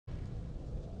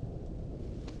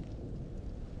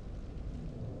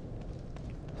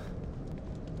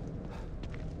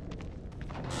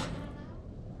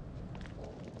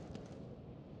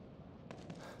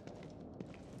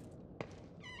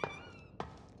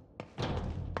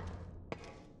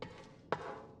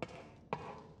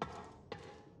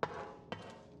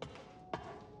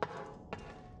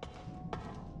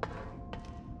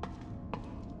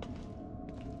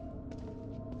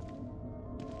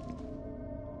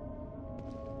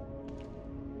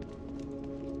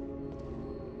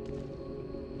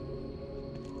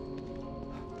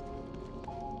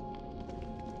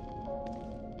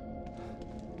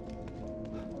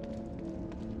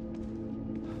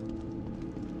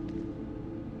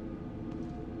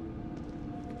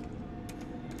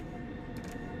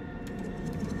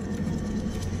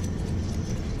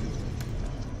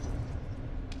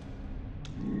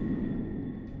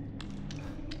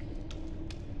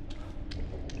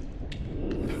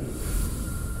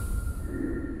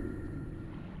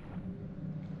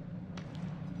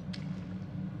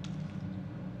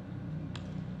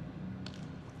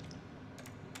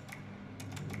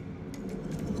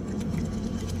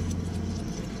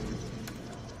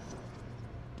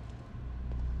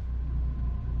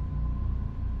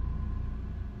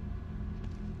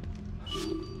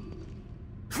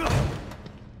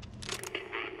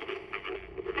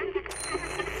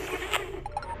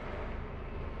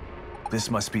This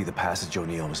must be the passage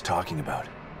O'Neill was talking about.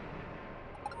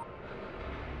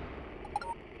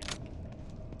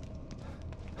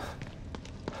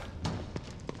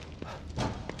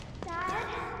 Dad?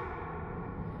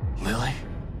 Lily?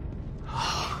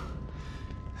 Oh,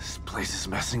 this place is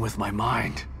messing with my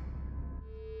mind.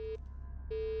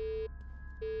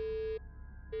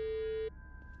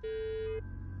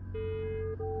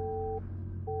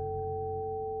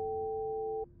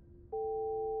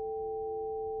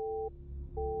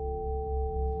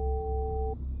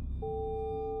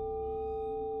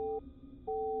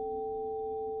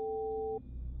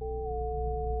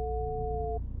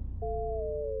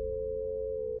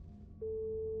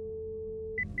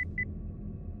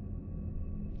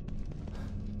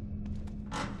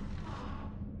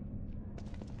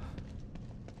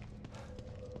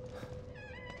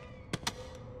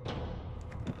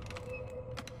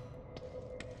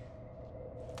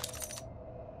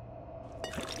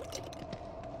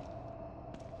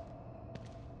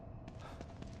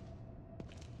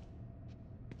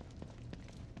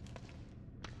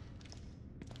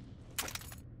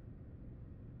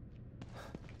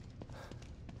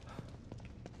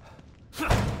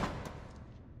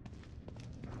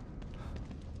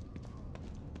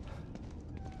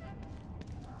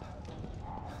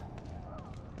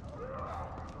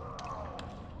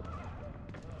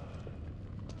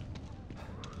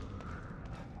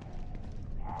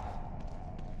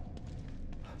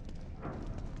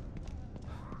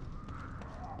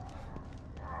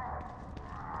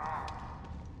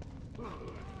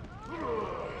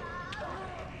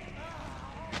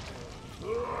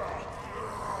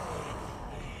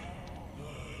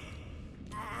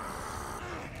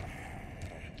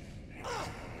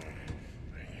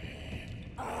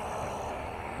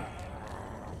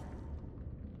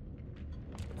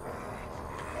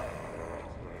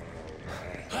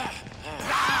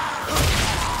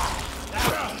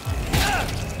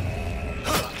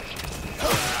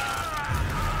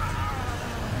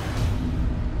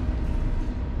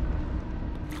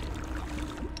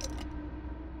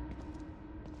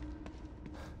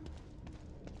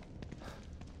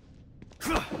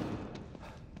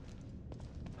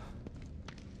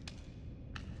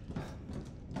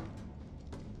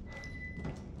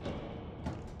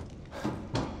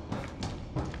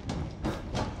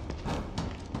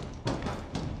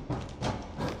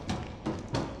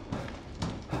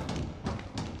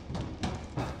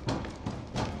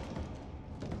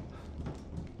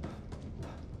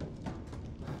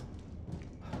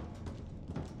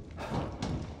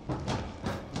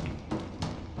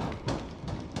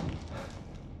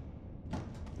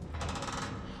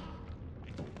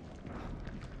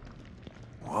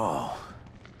 Whoa.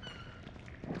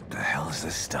 What the hell is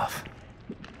this stuff?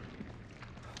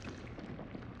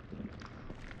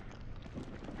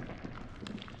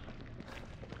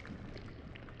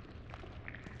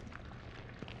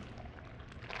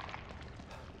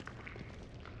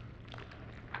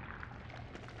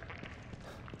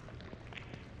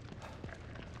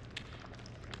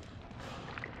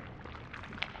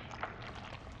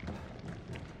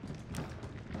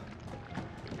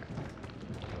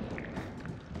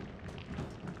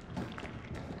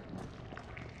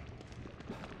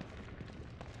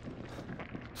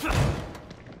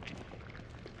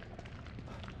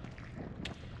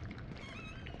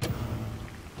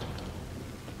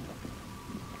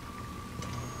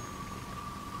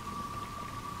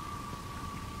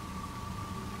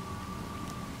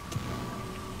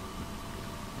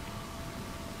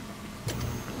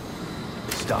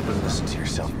 Stop and listen to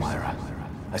yourself, Myra.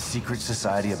 A secret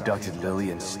society abducted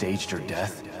Lily and staged her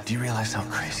death? Do you realize how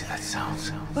crazy that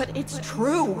sounds? But it's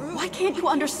true. Why can't you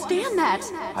understand that?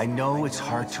 I know it's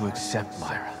hard to accept,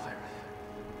 Myra.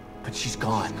 But she's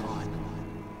gone.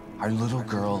 Our little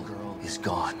girl is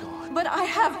gone. But I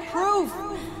have proof.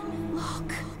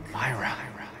 Look. Myra,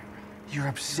 you're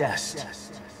obsessed.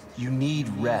 You need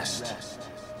rest.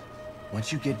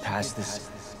 Once you get past this,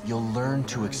 you'll learn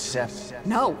to accept.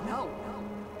 No.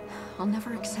 I'll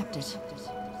never accept it.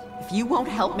 If you won't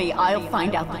help me, I'll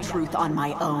find out the truth on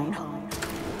my own.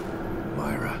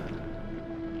 Myra,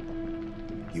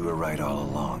 you were right all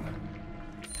along.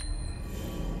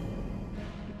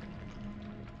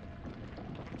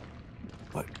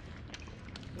 But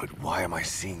why am I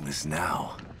seeing this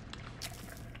now?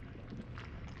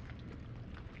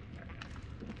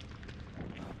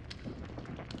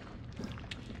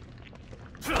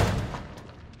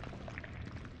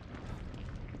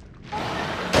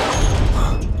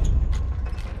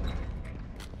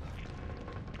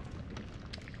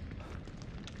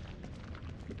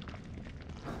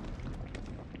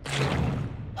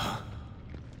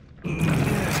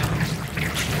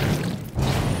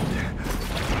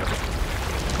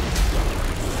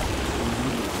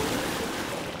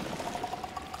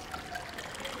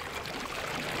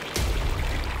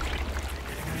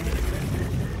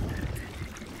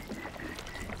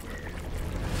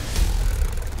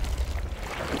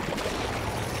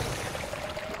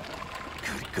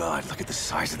 God, look at the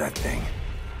size of that thing.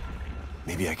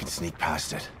 Maybe I can sneak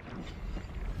past it.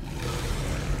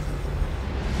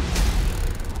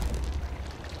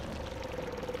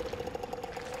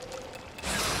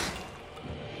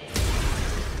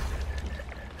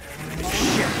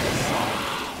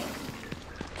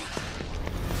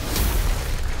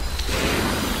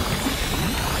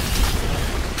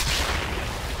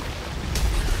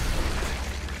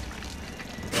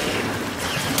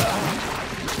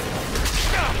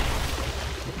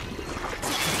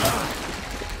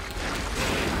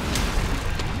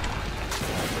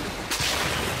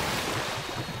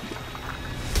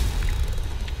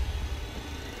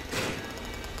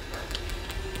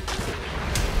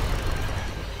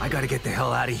 I gotta get the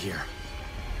hell out of here.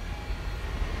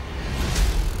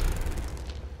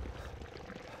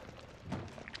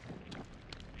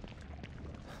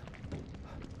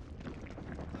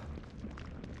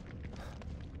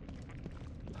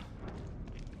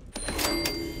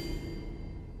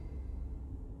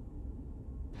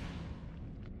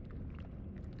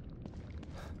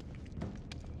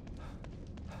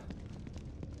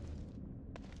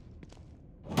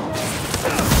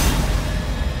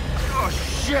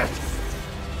 Shit!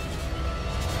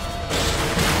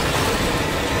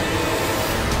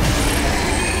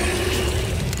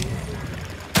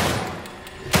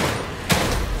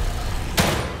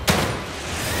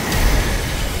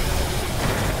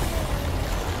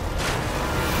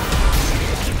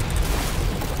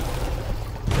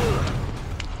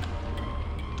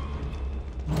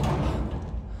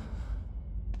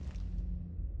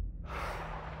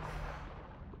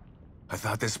 I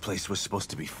thought this place was supposed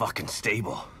to be fucking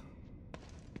stable.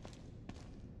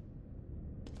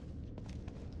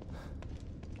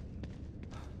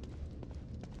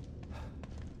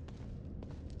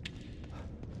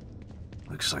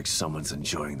 Looks like someone's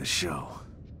enjoying the show.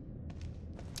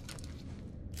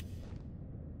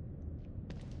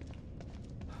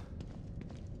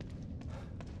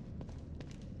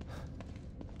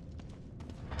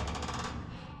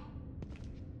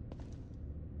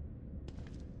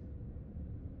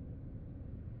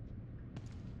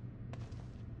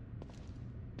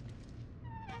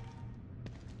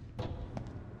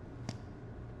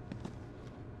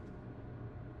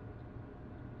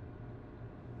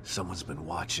 Someone's been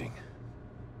watching.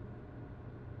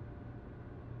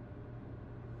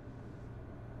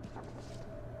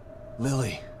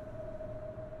 Lily.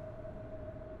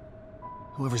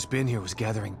 Whoever's been here was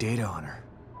gathering data on her.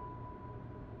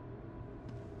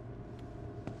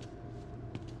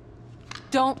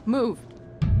 Don't move.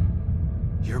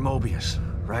 You're Mobius,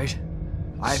 right?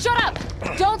 Shut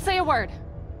up! Don't say a word!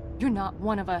 You're not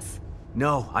one of us.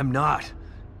 No, I'm not.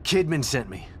 Kidman sent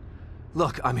me.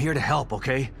 Look, I'm here to help,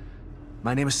 okay?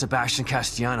 My name is Sebastian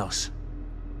Castellanos.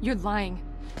 You're lying.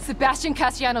 Sebastian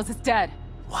Castellanos is dead.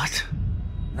 What?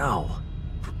 No.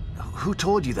 Who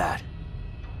told you that?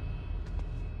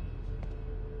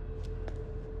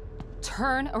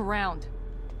 Turn around.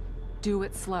 Do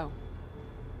it slow.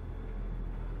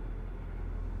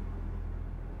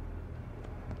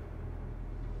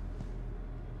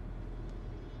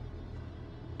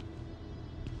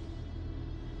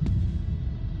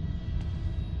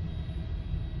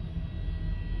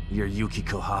 You're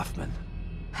Yukiko Hoffman.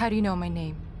 How do you know my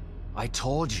name? I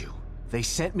told you. They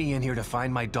sent me in here to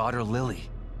find my daughter Lily.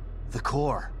 The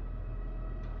core.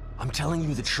 I'm telling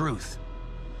you the truth.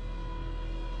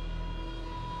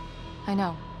 I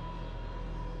know.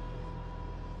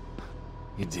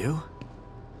 You do?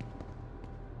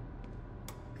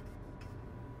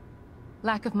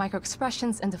 Lack of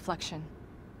microexpressions and deflection.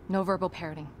 No verbal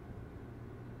parroting.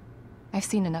 I've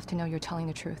seen enough to know you're telling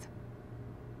the truth.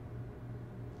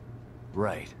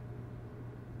 Right.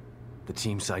 The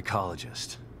team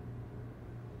psychologist.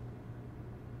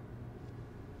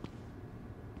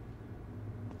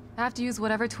 I have to use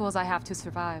whatever tools I have to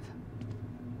survive.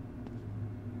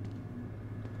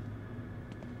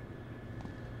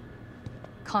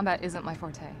 Combat isn't my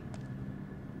forte.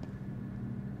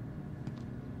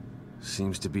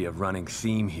 Seems to be a running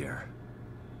theme here.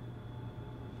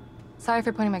 Sorry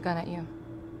for pointing my gun at you.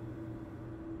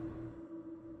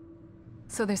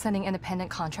 So they're sending independent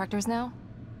contractors now?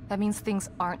 That means things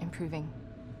aren't improving.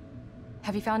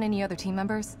 Have you found any other team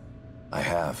members? I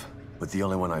have, but the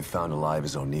only one I've found alive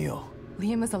is O'Neill.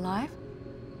 Liam is alive?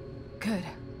 Good.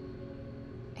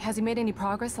 Has he made any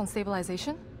progress on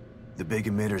stabilization? The big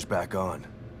emitter's back on,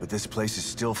 but this place is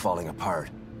still falling apart,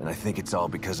 and I think it's all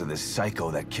because of this psycho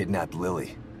that kidnapped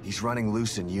Lily. He's running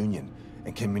loose in Union,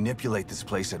 and can manipulate this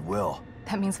place at will.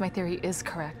 That means my theory is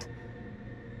correct.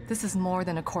 This is more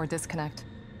than a core disconnect.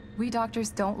 We doctors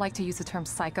don't like to use the term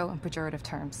psycho in pejorative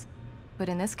terms. But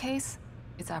in this case,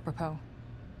 it's apropos.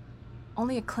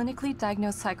 Only a clinically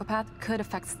diagnosed psychopath could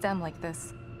affect STEM like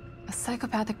this. A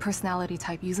psychopathic personality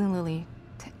type using Lily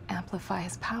to amplify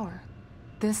his power.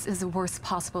 This is the worst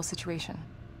possible situation.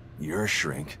 You're a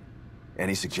shrink.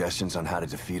 Any suggestions on how to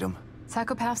defeat him?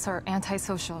 Psychopaths are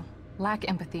antisocial, lack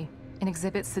empathy, and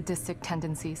exhibit sadistic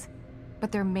tendencies.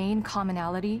 But their main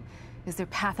commonality is their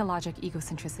pathologic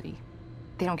egocentricity.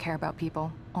 They don't care about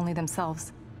people, only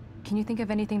themselves. Can you think of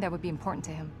anything that would be important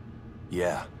to him?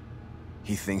 Yeah.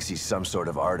 He thinks he's some sort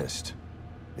of artist.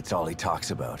 It's all he talks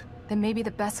about. Then maybe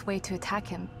the best way to attack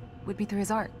him would be through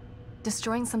his art.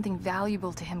 Destroying something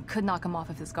valuable to him could knock him off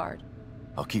of his guard.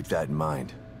 I'll keep that in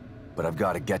mind. But I've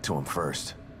got to get to him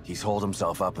first. He's holed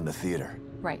himself up in the theater.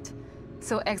 Right.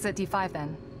 So exit D5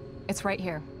 then. It's right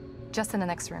here, just in the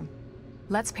next room.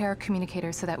 Let's pair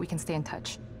communicators so that we can stay in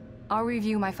touch. I'll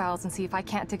review my files and see if I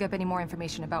can't dig up any more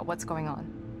information about what's going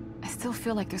on. I still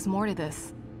feel like there's more to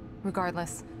this.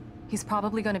 Regardless, he's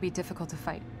probably going to be difficult to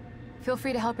fight. Feel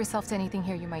free to help yourself to anything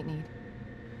here you might need.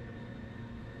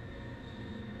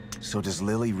 So does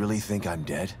Lily really think I'm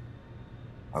dead?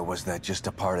 Or was that just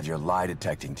a part of your lie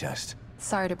detecting test?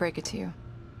 Sorry to break it to you,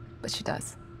 but she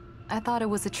does. I thought it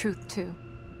was the truth too,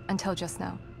 until just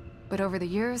now. But over the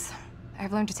years,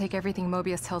 I've learned to take everything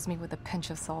Mobius tells me with a pinch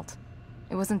of salt.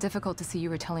 It wasn't difficult to see you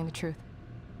were telling the truth.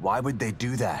 Why would they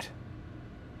do that?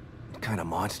 What kind of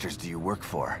monsters do you work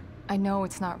for? I know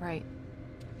it's not right.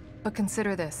 But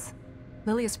consider this.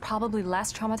 Lily is probably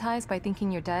less traumatized by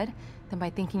thinking you're dead than by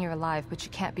thinking you're alive, but she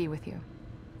can't be with you.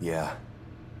 Yeah,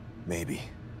 maybe.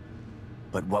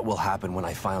 But what will happen when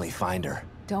I finally find her?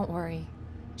 Don't worry.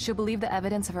 She'll believe the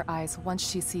evidence of her eyes once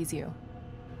she sees you.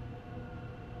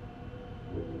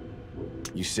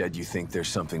 You said you think there's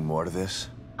something more to this?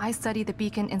 I studied the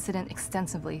Beacon incident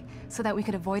extensively so that we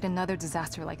could avoid another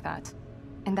disaster like that.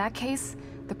 In that case,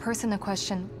 the person in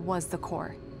question was the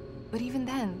core. But even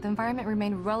then, the environment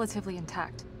remained relatively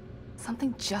intact.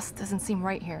 Something just doesn't seem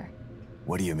right here.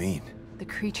 What do you mean? The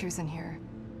creatures in here.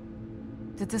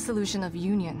 The dissolution of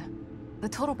Union. The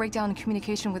total breakdown in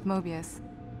communication with Mobius.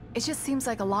 It just seems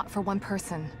like a lot for one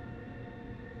person.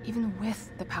 Even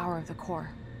with the power of the core.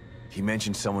 He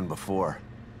mentioned someone before.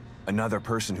 Another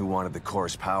person who wanted the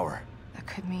core's power. That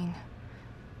could mean...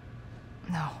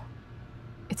 No.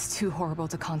 It's too horrible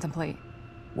to contemplate.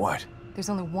 What? There's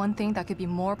only one thing that could be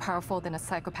more powerful than a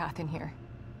psychopath in here.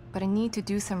 But I need to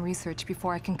do some research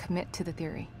before I can commit to the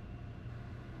theory.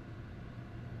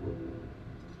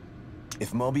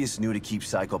 If Mobius knew to keep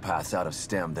psychopaths out of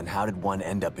STEM, then how did one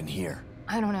end up in here?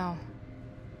 I don't know.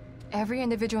 Every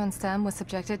individual in STEM was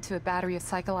subjected to a battery of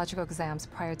psychological exams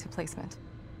prior to placement.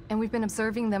 And we've been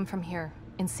observing them from here,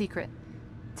 in secret,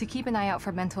 to keep an eye out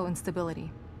for mental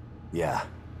instability. Yeah.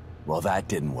 Well, that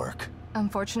didn't work.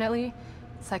 Unfortunately,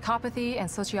 psychopathy and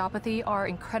sociopathy are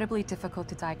incredibly difficult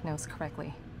to diagnose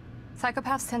correctly.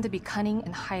 Psychopaths tend to be cunning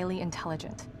and highly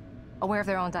intelligent. Aware of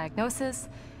their own diagnosis,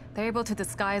 they're able to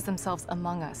disguise themselves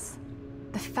among us.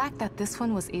 The fact that this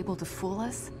one was able to fool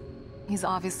us, he's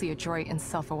obviously adroit and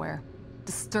self-aware.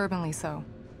 Disturbingly so.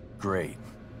 Great.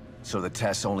 So the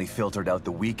tests only filtered out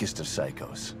the weakest of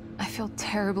psychos. I feel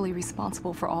terribly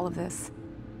responsible for all of this.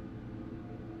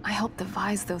 I helped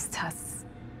devise those tests.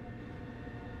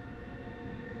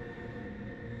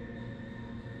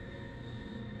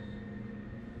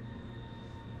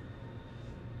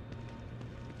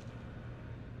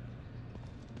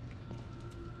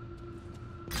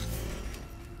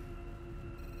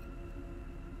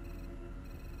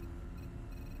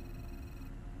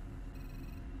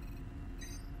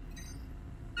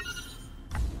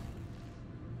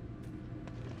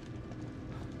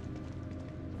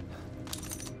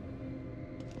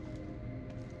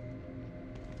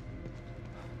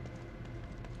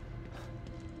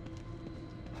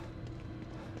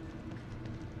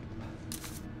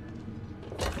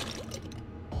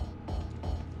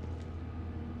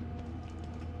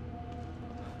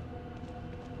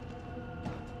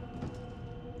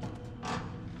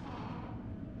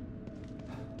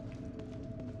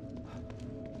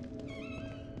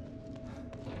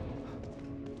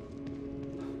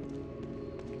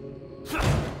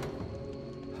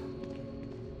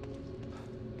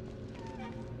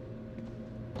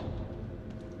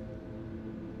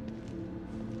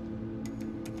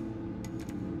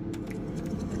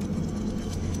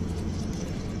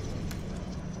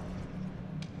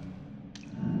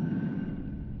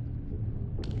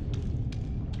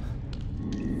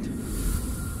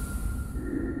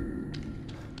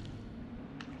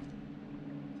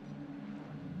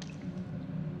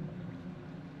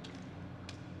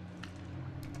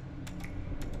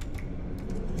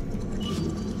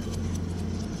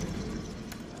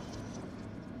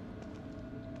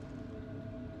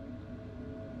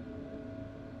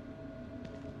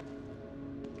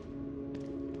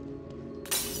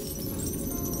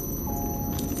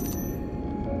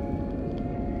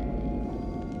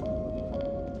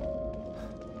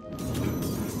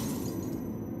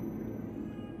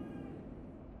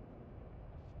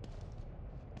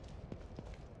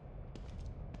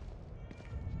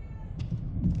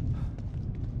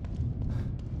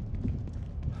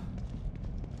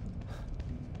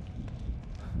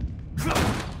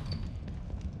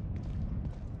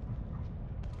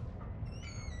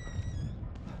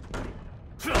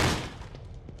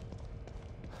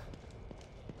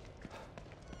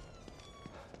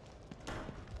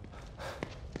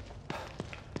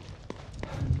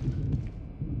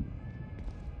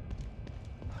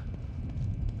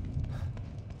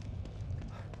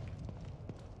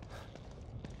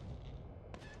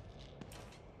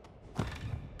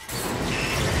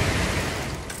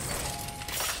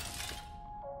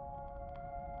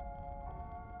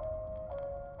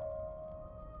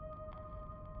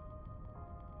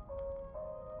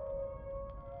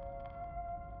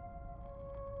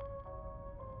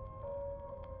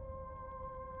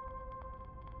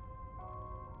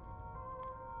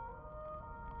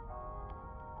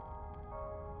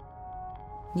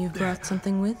 You've brought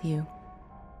something with you.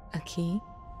 A key?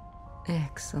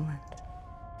 Excellent.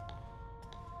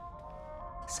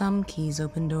 Some keys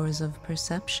open doors of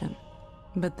perception,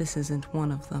 but this isn't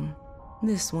one of them.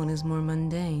 This one is more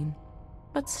mundane,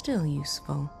 but still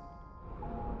useful.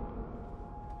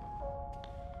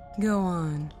 Go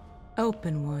on.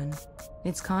 Open one.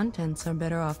 Its contents are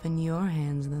better off in your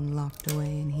hands than locked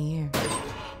away in here.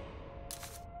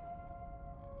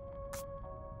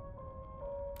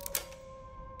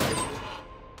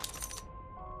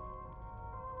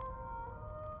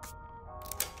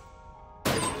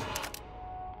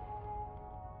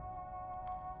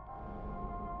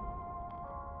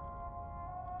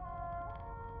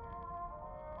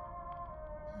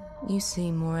 You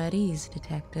seem more at ease,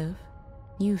 Detective.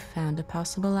 You've found a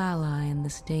possible ally in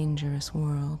this dangerous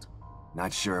world.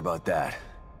 Not sure about that.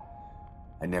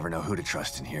 I never know who to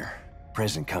trust in here,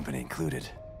 present company included.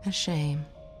 A shame.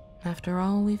 After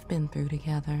all we've been through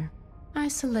together.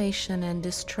 Isolation and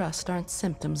distrust aren't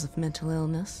symptoms of mental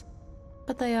illness,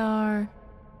 but they are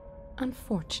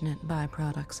unfortunate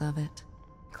byproducts of it.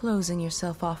 Closing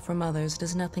yourself off from others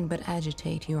does nothing but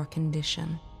agitate your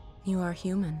condition. You are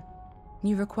human.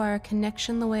 You require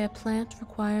connection the way a plant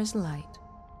requires light.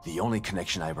 The only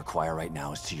connection I require right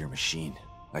now is to your machine.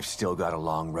 I've still got a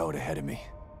long road ahead of me.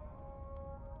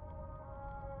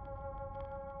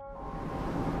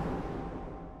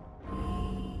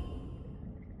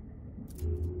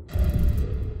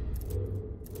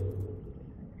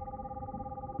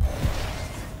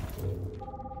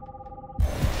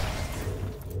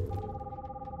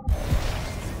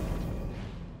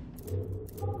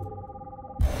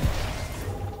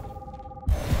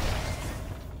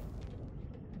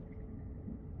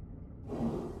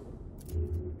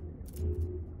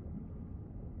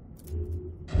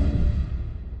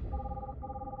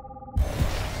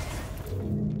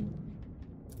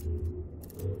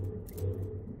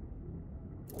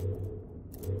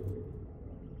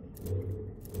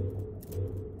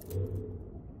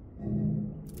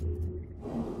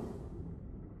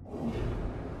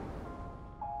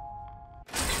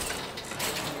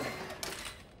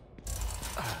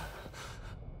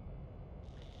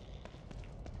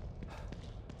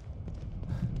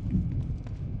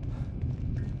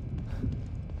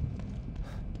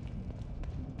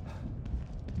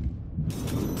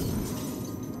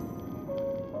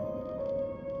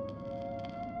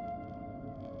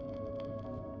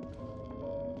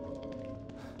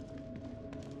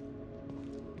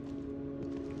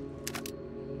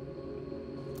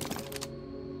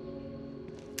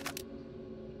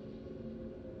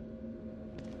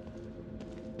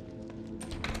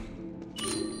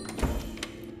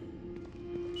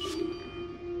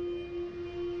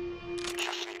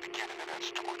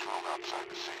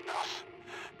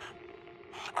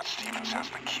 But Stevens has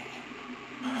the key.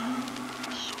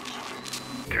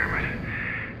 Damn it.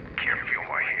 Can't feel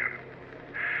my hand.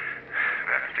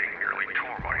 That thing nearly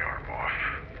tore my arm off.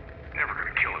 Never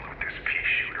gonna kill it with this pea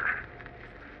shooter.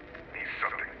 Needs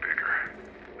something bigger.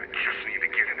 I just need to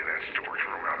get into that storage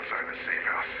room outside the safe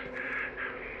house.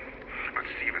 But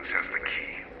Stevens has the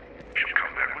key. She'll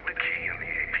come back with the key and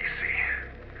the APC.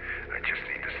 I just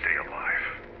need to stay alive.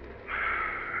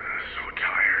 So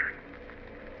tired.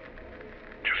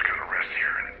 Just gonna rest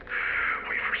here and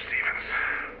wait for Stevens.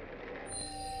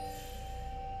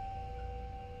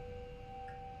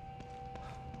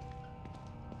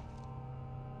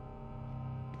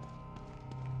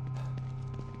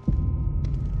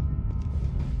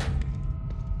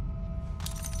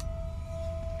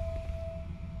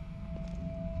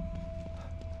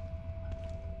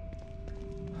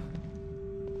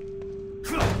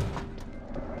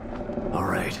 All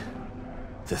right.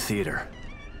 The theater.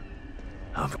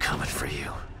 I'm coming for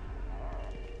you.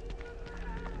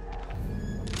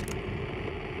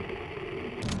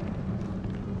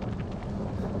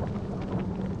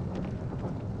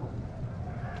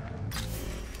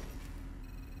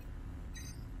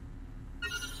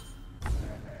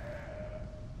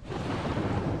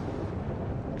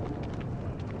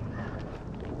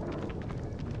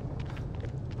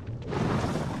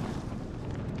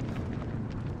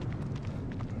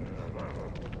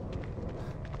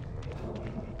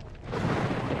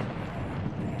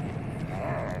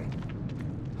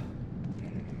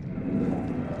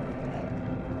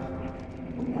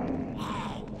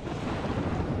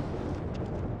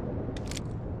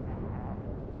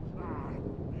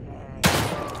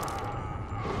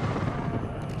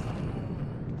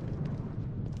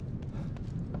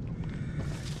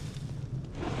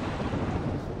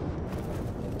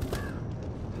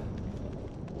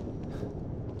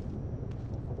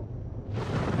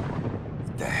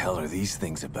 What the hell are these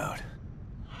things about?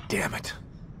 Damn it.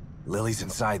 Lily's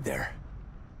inside there.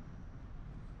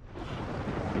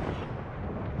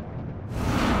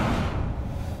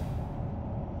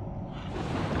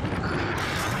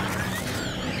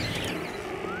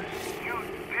 You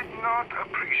did not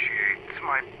appreciate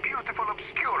my beautiful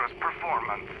Obscura's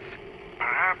performance.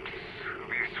 Perhaps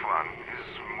this one is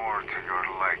more to your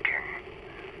liking.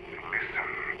 Listen.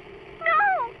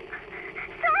 No!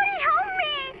 Somebody help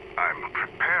me! I'm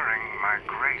preparing my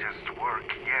greatest work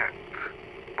yet,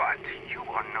 but you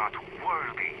are not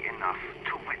worthy enough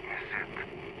to witness it.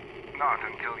 Not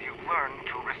until you learn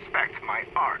to respect my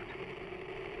art.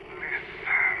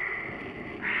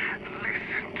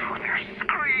 Listen to their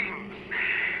screams,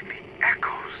 the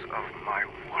echoes of my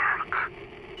work.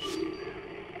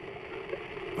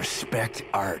 Respect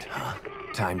art, huh?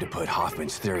 Time to put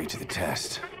Hoffman's theory to the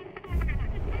test.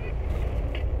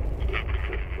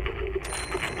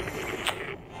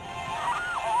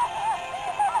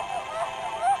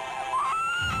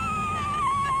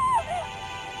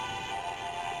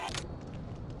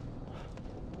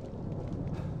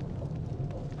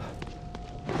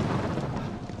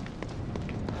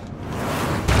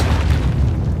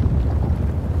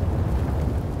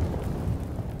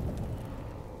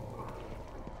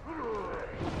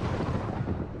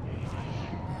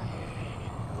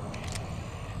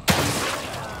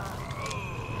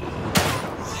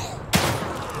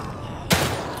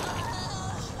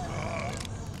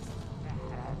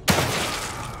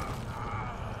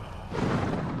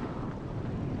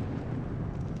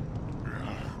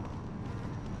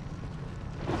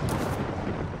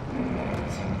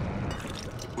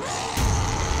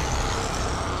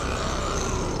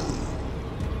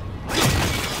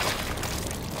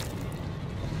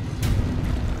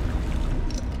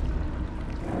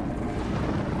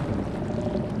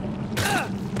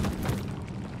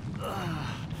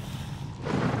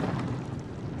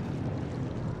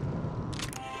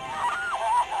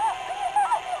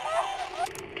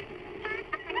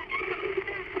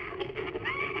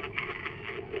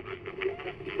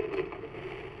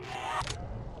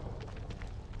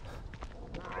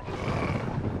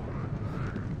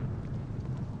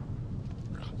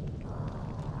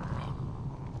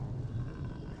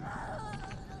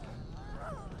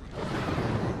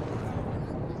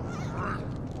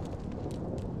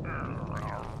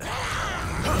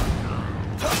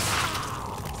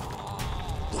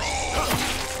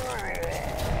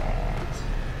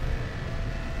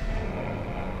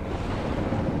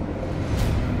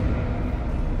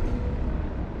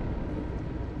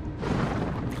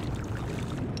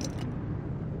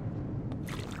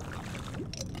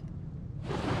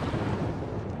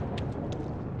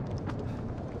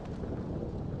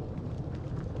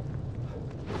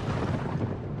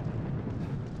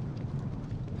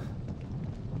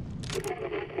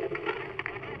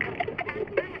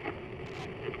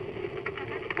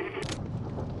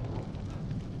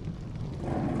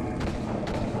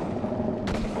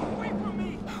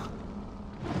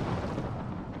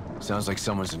 Sounds like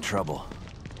someone's in trouble.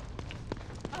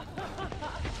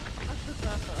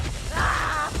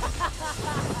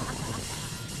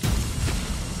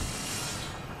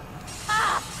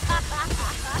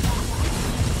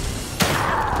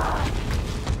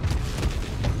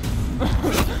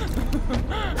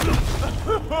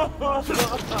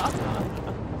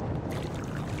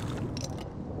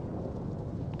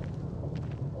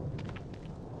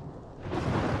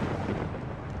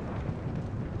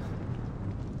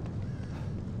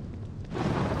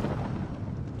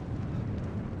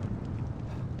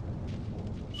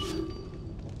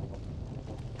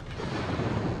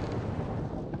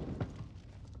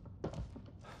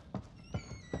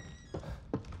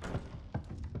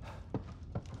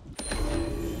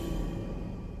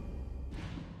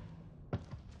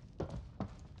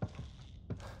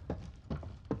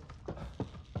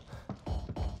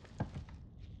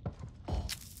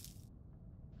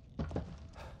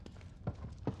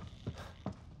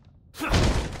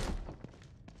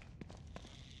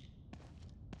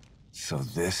 So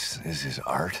this is his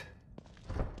art?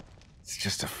 It's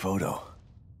just a photo.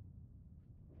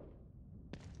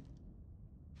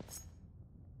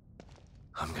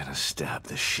 I'm gonna stab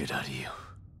the shit out of you.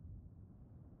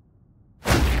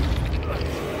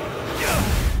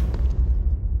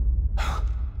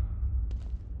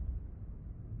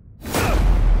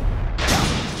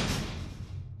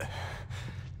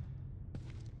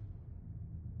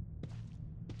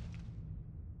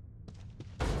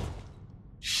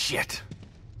 Shit.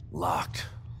 Locked.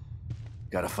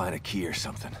 Gotta find a key or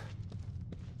something.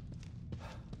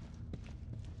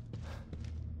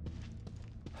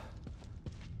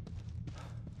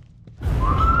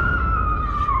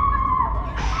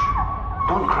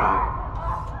 Don't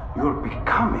cry. You're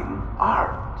becoming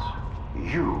art.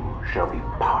 You shall be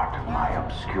part of my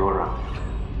obscura.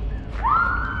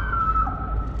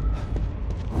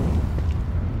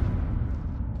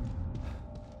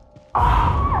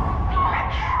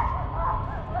 Flesh.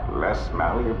 Less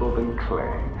malleable than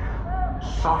clay.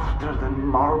 Softer than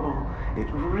marble. It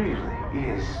really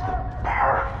is the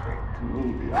perfect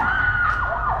medium.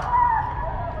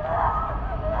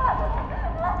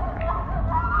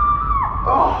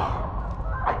 Oh,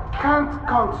 I can't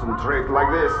concentrate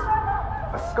like this.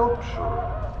 A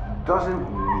sculpture doesn't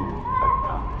need a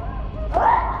tongue.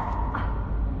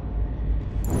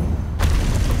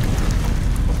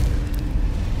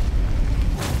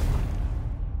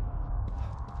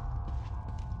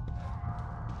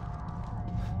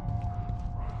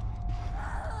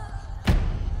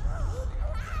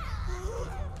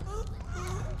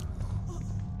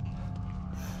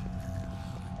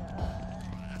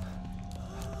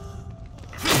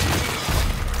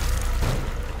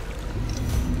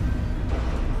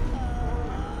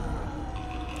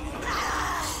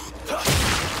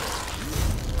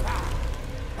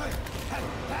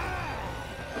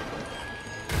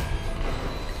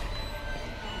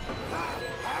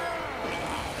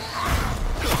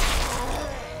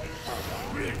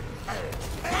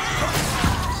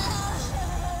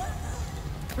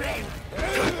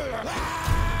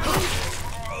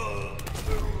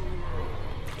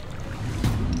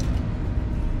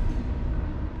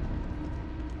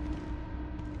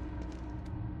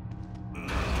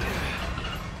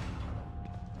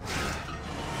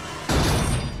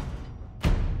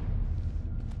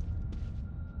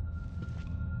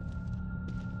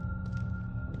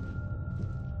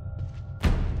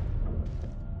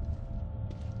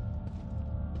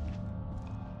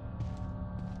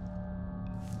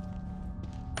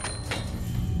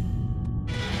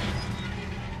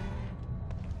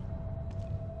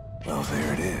 Well,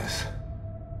 there it is.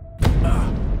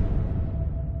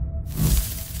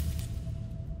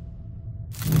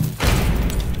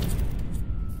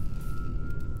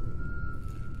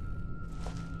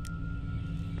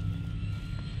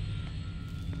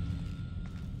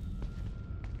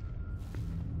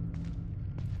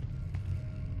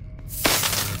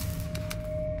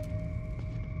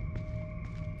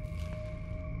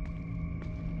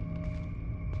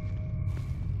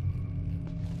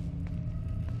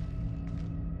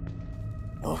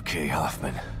 Okay,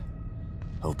 Hoffman.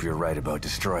 Hope you're right about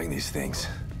destroying these things.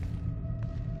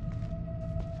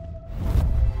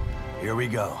 Here we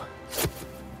go.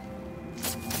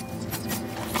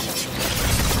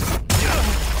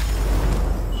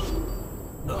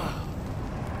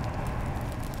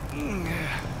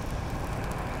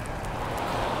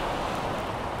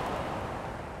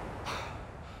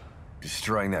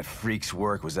 Destroying that freak's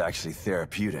work was actually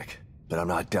therapeutic, but I'm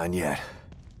not done yet.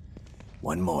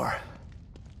 One more.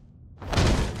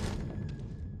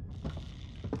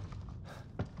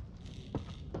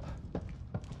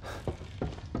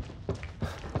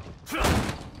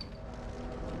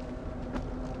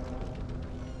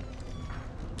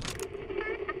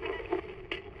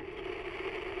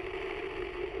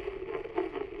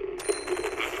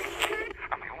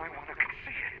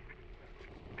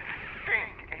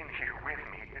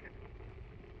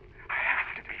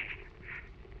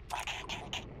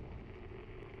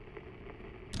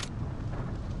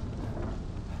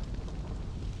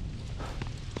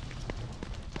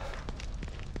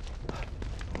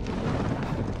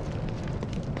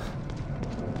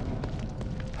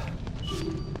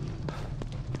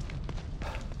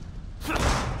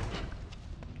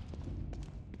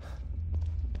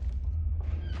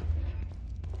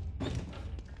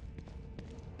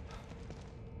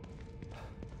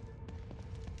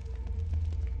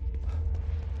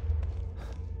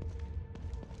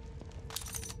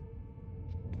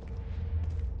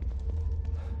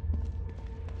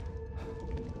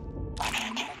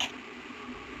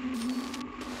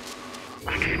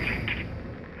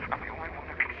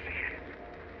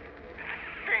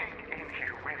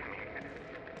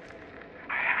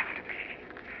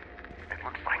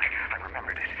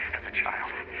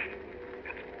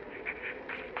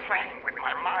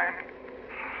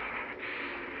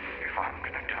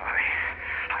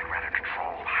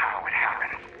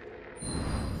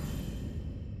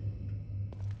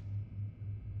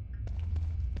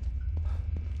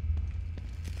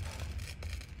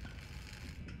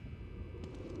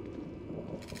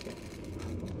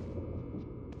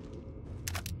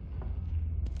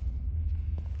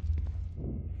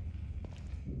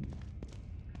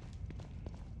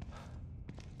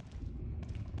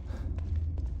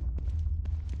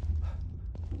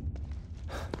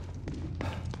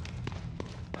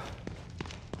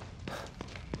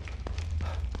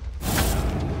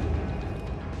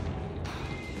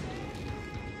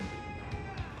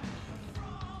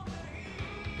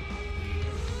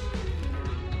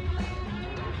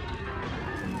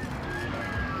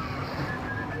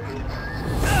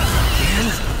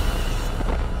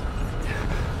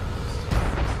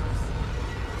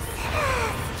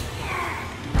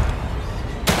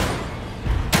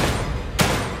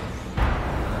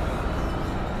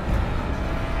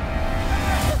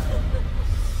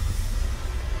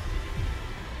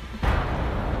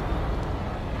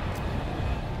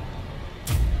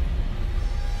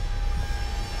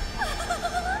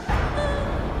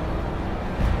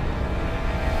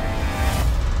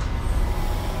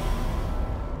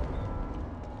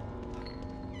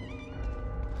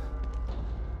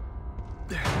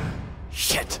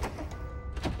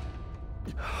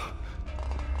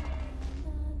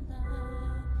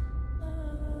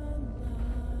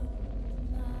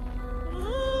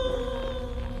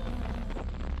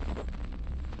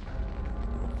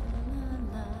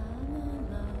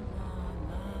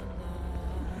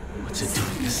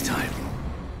 this time.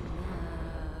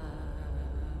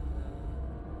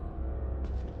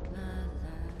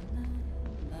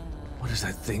 What does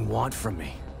that thing want from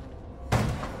me?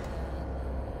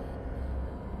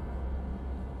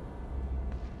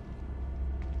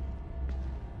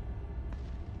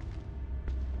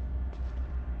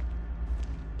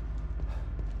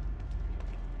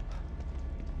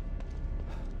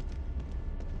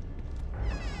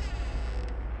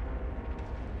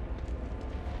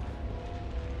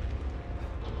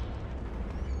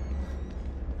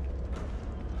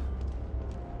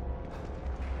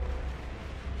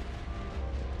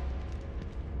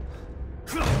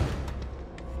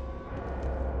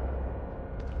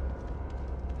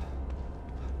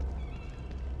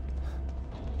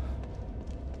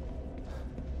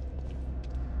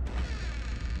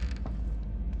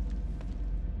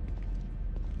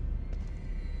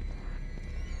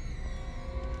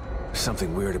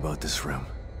 Something weird about this room.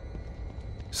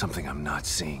 Something I'm not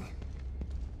seeing.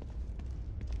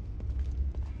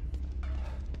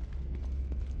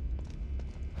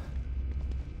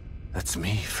 That's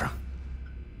me from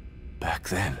back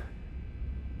then.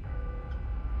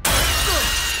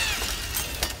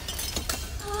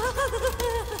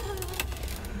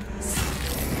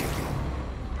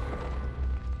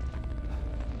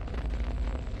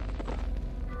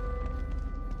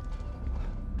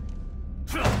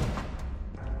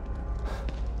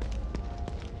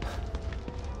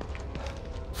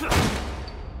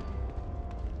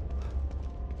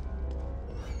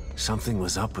 Something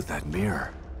was up with that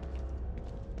mirror.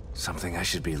 Something I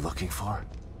should be looking for?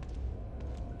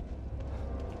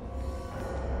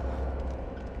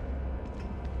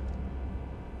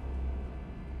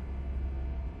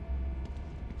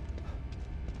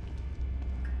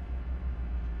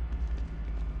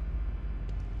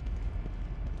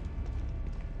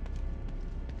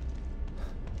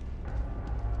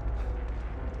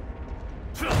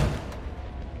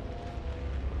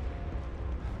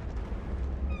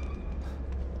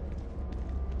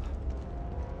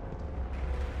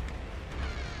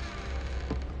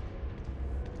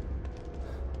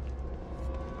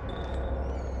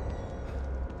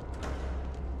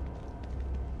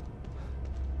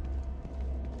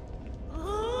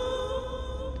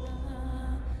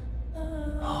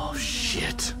 Oh,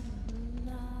 shit.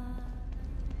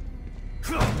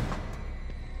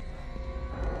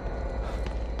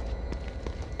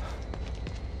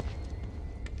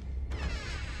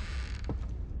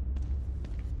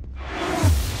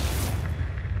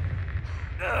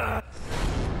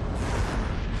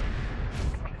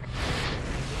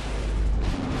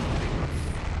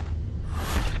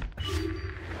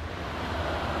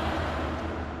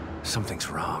 Something's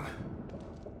wrong.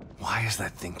 Why is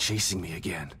that thing chasing me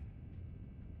again?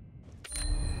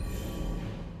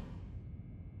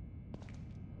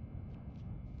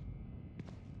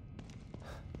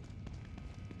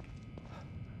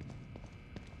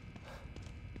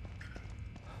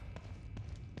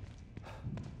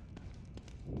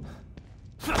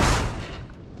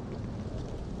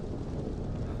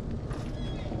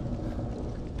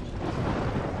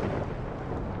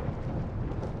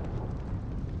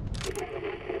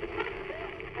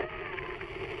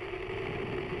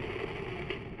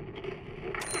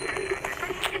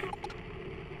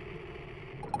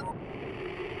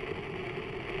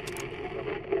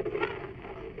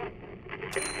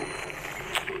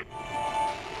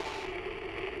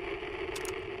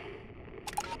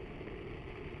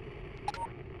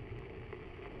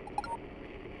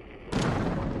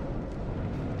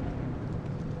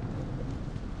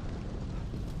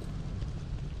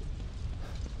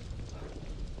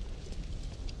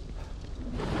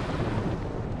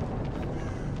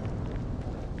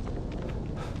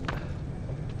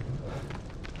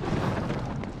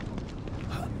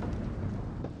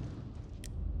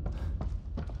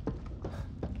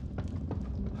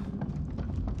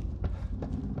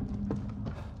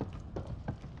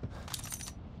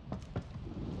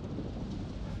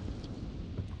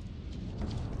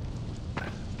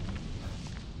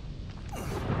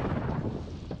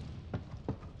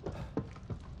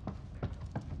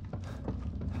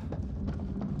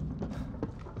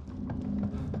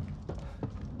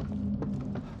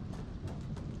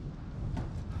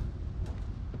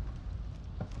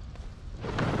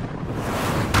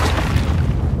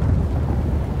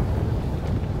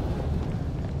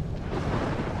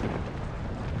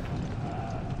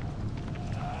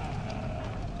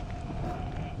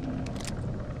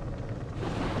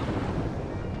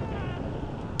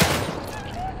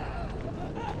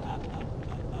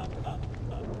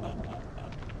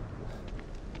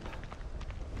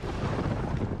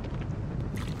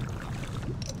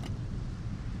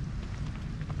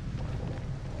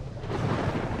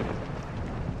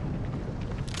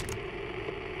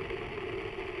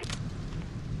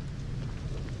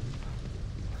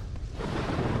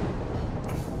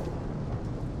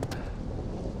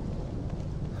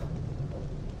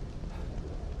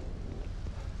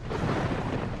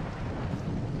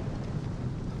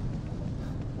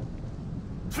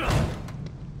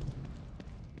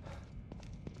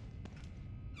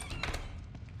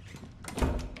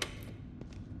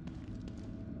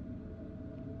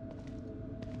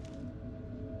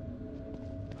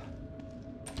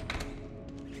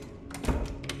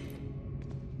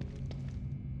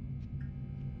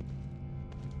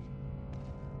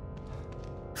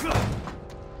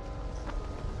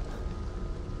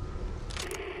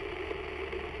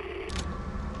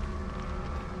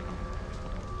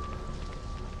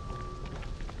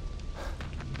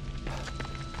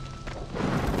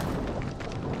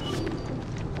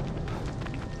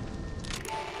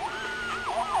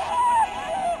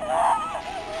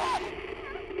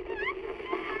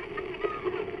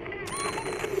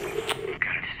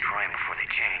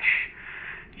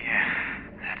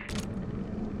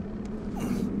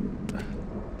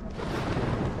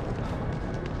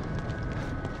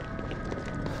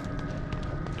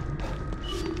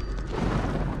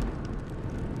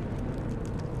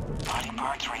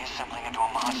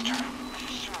 monster.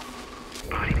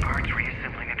 Body parts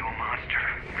reassembling into a monster.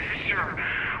 Sure,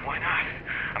 why not?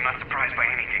 I'm not surprised by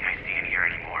anything I see in here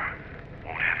anymore.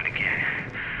 Won't happen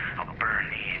again. I'll burn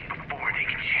these before they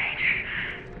can change.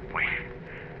 Wait.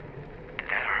 Did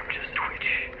that arm just twitch?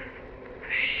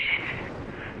 Shit.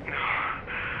 No.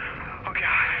 Oh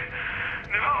god.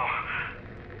 No!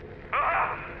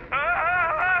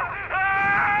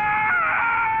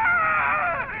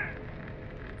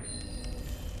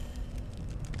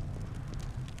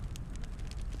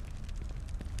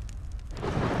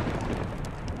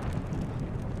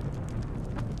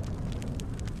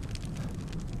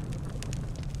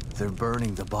 They're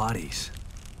burning the bodies.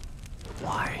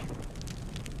 Why?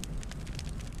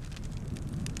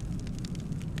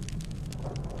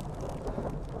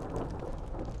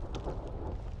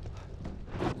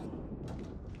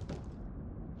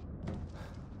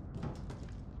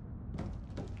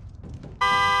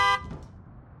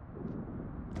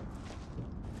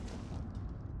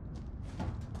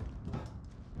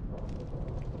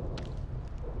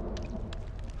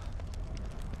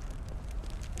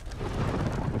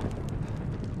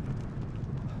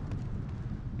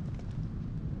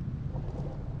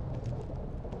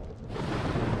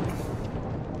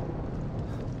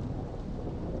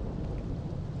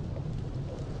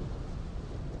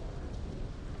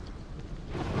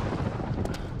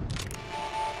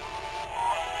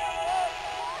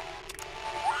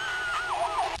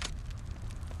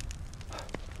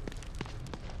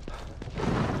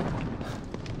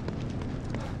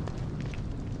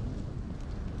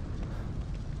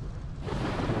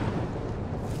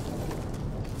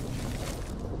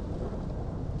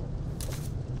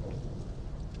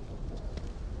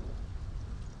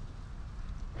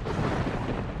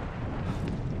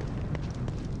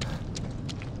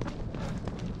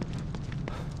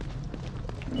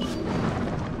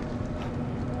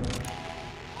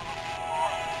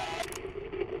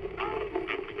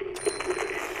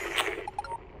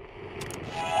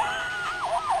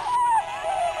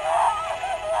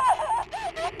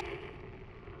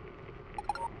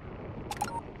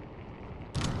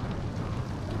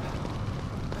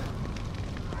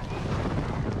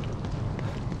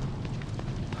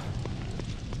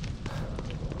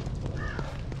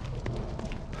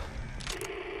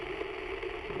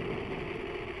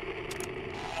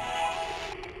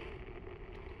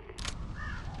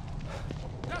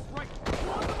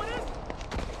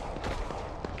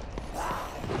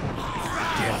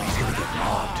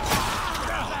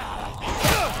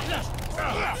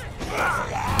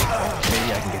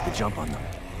 Jump on them.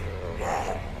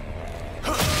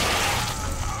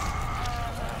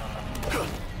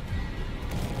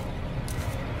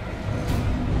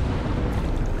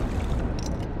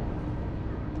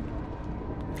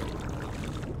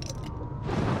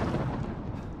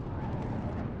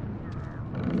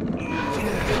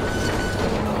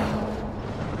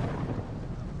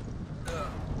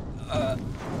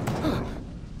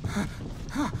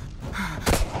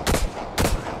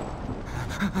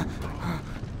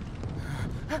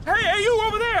 Hey, you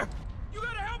over there! You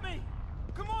gotta help me!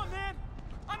 Come on, man!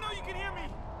 I know you can hear me!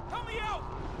 Help me out!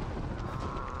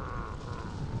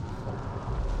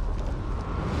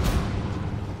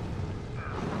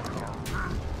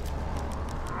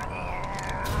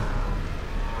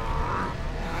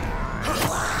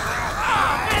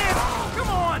 Man! Come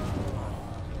on!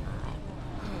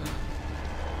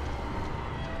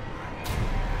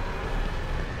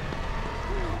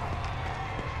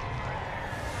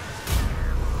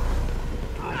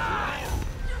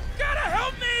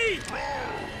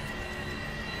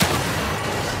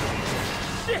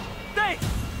 Shit! Thanks!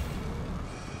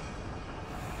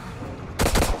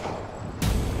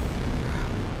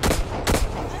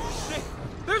 Shit!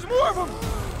 There's more of them!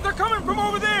 They're coming from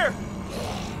over there!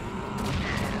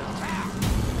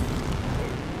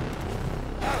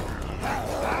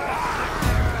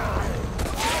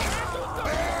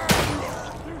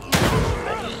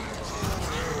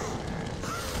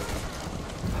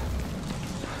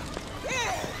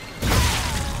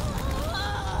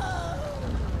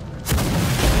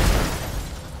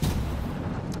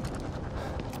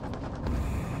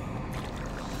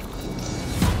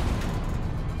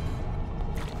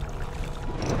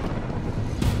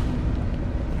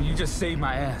 You just saved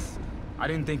my ass. I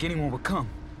didn't think anyone would come.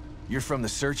 You're from the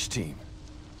search team.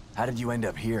 How did you end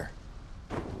up here?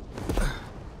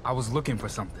 I was looking for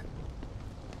something.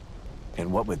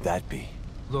 And what would that be?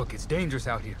 Look, it's dangerous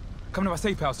out here. Come to my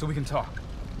safe house so we can talk.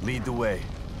 Lead the way.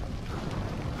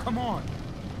 Come on.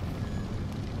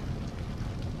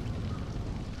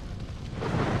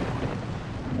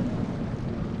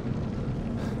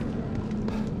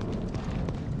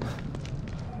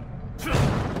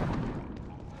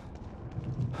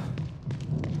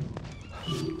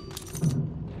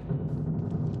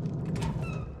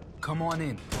 Come on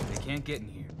in. They can't get in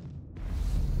here.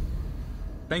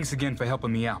 Thanks again for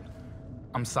helping me out.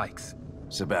 I'm Sykes.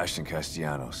 Sebastian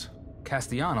Castellanos.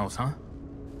 Castellanos, huh?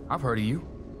 I've heard of you.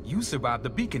 You survived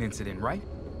the Beacon incident, right?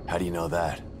 How do you know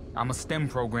that? I'm a STEM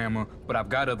programmer, but I've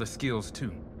got other skills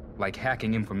too, like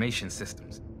hacking information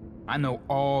systems. I know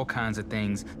all kinds of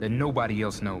things that nobody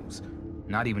else knows,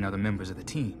 not even other members of the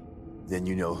team. Then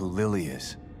you know who Lily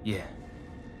is. Yeah.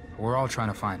 We're all trying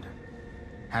to find her.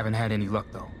 Haven't had any luck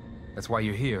though. That's why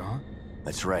you're here, huh?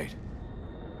 That's right.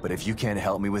 But if you can't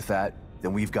help me with that,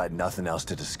 then we've got nothing else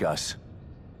to discuss.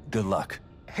 Good luck.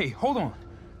 Hey, hold on.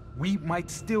 We might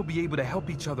still be able to help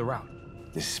each other out.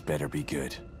 This better be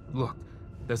good. Look,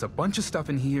 there's a bunch of stuff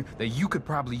in here that you could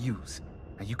probably use.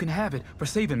 And you can have it for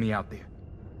saving me out there.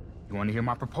 You want to hear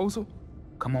my proposal?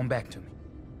 Come on back to me.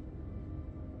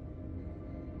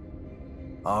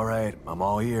 All right, I'm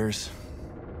all ears.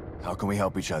 How can we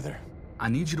help each other? I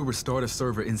need you to restart a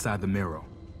server inside the Mirror.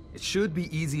 It should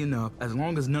be easy enough as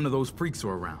long as none of those freaks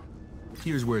are around.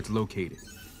 Here's where it's located.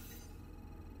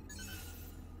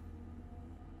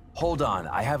 Hold on,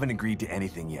 I haven't agreed to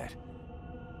anything yet.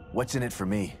 What's in it for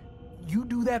me? You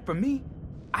do that for me,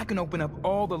 I can open up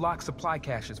all the locked supply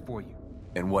caches for you.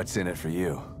 And what's in it for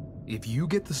you? If you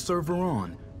get the server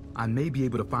on, I may be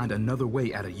able to find another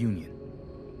way out of Union.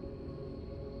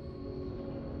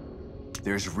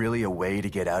 There's really a way to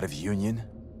get out of Union?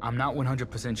 I'm not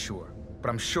 100% sure, but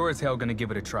I'm sure as hell gonna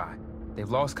give it a try. They've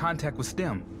lost contact with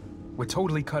STEM. We're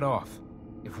totally cut off.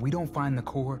 If we don't find the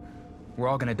core, we're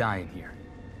all gonna die in here.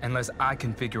 Unless I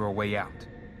can figure a way out.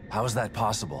 How is that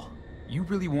possible? You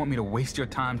really want me to waste your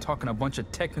time talking a bunch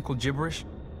of technical gibberish?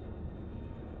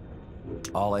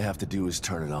 All I have to do is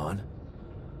turn it on.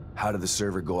 How did the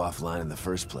server go offline in the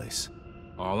first place?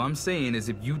 All I'm saying is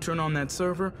if you turn on that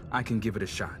server, I can give it a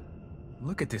shot.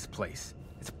 Look at this place.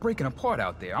 It's breaking apart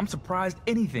out there. I'm surprised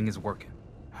anything is working.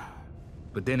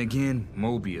 But then again,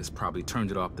 Mobius probably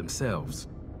turned it off themselves.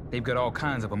 They've got all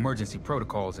kinds of emergency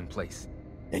protocols in place.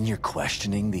 And you're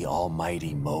questioning the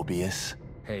almighty Mobius?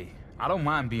 Hey, I don't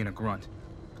mind being a grunt.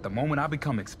 But the moment I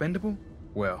become expendable,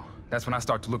 well, that's when I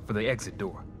start to look for the exit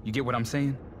door. You get what I'm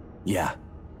saying? Yeah,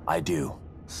 I do.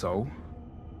 So,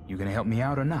 you gonna help me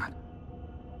out or not?